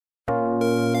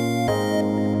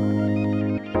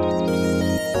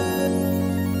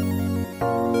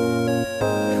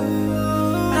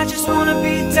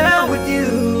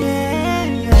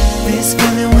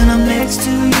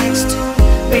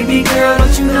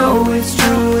know it's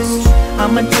true.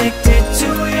 I'm addicted to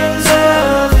your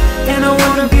love, and I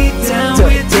wanna be down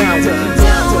with you.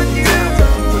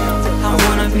 I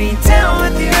wanna be down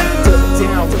with you.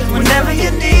 Whenever you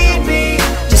need me,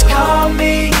 just call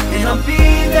me and I'll be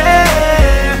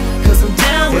there, 'cause I'm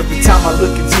down with you. Every time I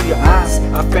look into your eyes,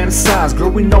 I fantasize. Girl,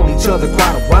 we known each other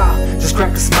quite a while. Just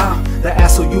crack a smile. The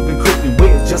asshole you've been creeping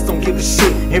with just don't give a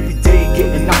shit. Every day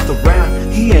getting knocked around.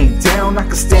 He ain't down, I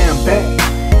can stand back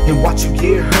and watch you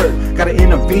get hurt. Gotta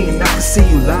intervene, I can see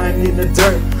you lying in the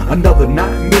dirt. Another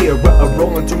nightmare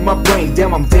rolling through my brain.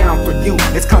 Damn, I'm down for you.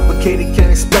 It's complicated,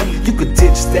 can't explain. You could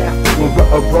ditch that fool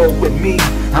and roll with me.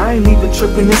 I ain't even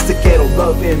tripping, it's the ghetto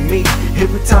love in me.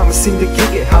 Every time I seem to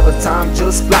kick it, how the time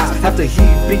just flies. After he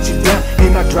beat you down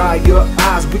and I dry your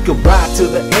eyes, we could ride to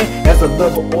the end. As a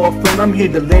lover or a friend, I'm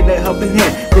here to lend a helping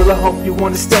hand. Girl, I hope you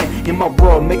understand. In my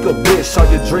world, make a wish, all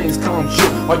your dreams come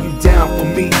true. Are you down for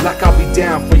me like I'll be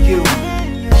down for you?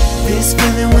 This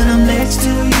feeling when I'm next to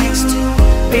you,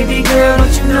 baby girl,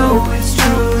 don't you know it's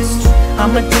true.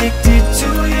 I'm addicted to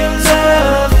your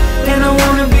love, and I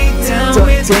wanna be down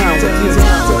with you.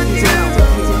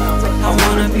 I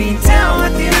wanna be down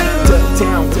with you.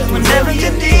 Whenever you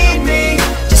need me,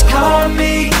 just call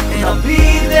me and I'll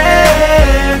be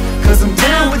there, 'cause I'm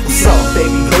down with you. What's up,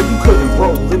 baby girl? You couldn't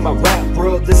roll in my rap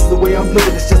world. This is the way I'm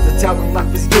living. It's just the talent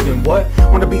life is giving. What?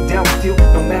 Wanna be down with you,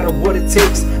 no matter what it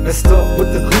takes. Messed up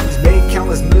with the groups, made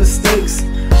countless mistakes.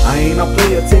 I ain't a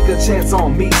player, take a chance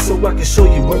on me so I can show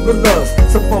you what real love's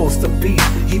supposed to be.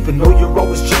 Even though you're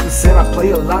always tripping, said I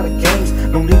play a lot of games.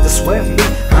 No need to sweat me,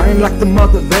 I ain't like the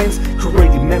mother lames.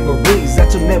 Creating memories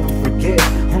that you'll never forget.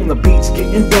 On the beach,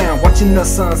 getting down, watching the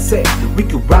sunset. We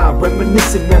could ride,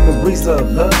 reminiscing memories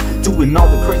of love. Doing all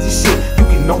the crazy shit you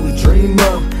can only dream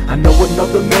of. I know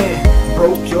another man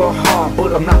broke your heart,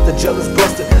 but I'm not the jealous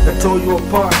buster that tore you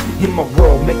apart. In my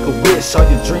world, make a wish, all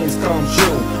your dreams come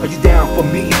true. Are you down for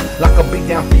me like I'll be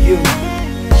down for you?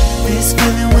 This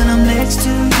feeling when I'm next to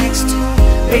you,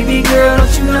 baby girl,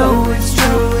 don't you know it's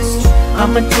true.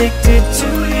 I'm addicted to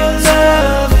your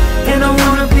love, and I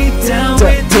wanna be down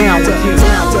with you.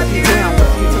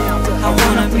 I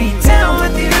wanna be down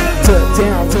with you.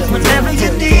 Whenever you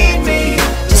need me,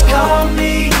 just call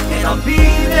me and I'll be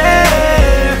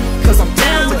there, 'cause I'm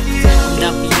down with you. I'm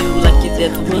down for you like you're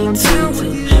there for me too.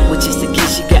 With just a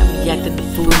kiss, she got me acting the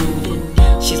fool.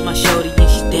 She's my shorty and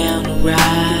she's down to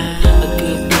ride. A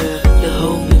good girl to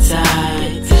hold me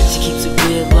tight. She keeps it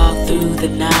real all through the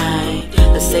night.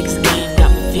 The sex game got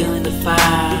me feeling the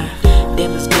fire.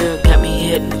 Damn, this girl got me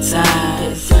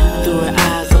hypnotized. Through her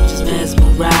eyes, I'm just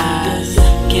mesmerized.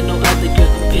 Can't no other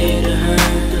girl compare to her.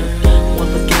 One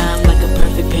of a kind, like a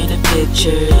perfect painted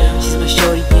picture. She's my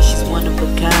shorty and she's one of a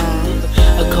kind.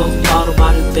 A cold bottle,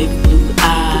 baby blue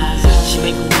eyes. She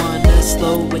make me wanna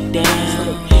slow it down.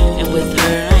 And with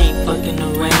her, I ain't fucking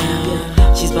around.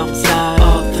 She's by my side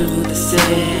all through the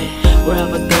city.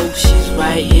 Wherever I go, she's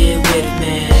right here with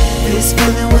me. This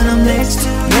feeling when I'm next to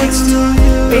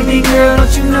you, baby girl,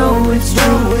 don't you know it's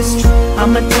true.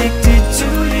 I'm addicted to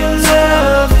your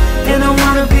love, and I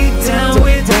wanna be down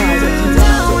with you.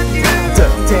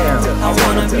 I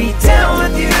wanna be down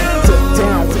with you.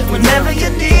 Whenever you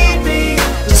need me,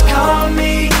 just call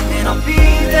me and I'll be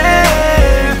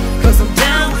there, 'cause I'm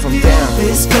down with you.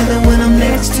 This feeling when I'm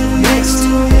next to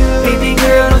you, baby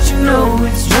girl, don't you know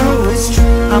it's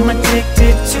true. I'm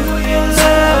addicted to your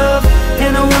love,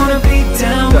 and I wanna be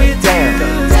down with you.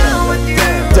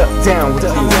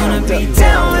 I wanna be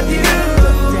down with you.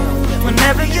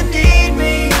 Whenever you need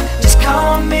me, just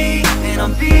call me and I'll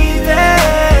be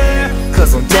there,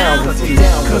 'Cause I'm down with you.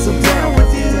 'Cause I'm down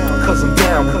with you. 'Cause I'm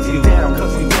down with you.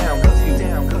 'Cause I'm down with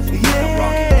you.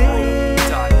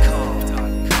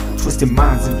 Twisted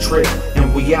Mindz and Tripp,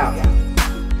 and we out.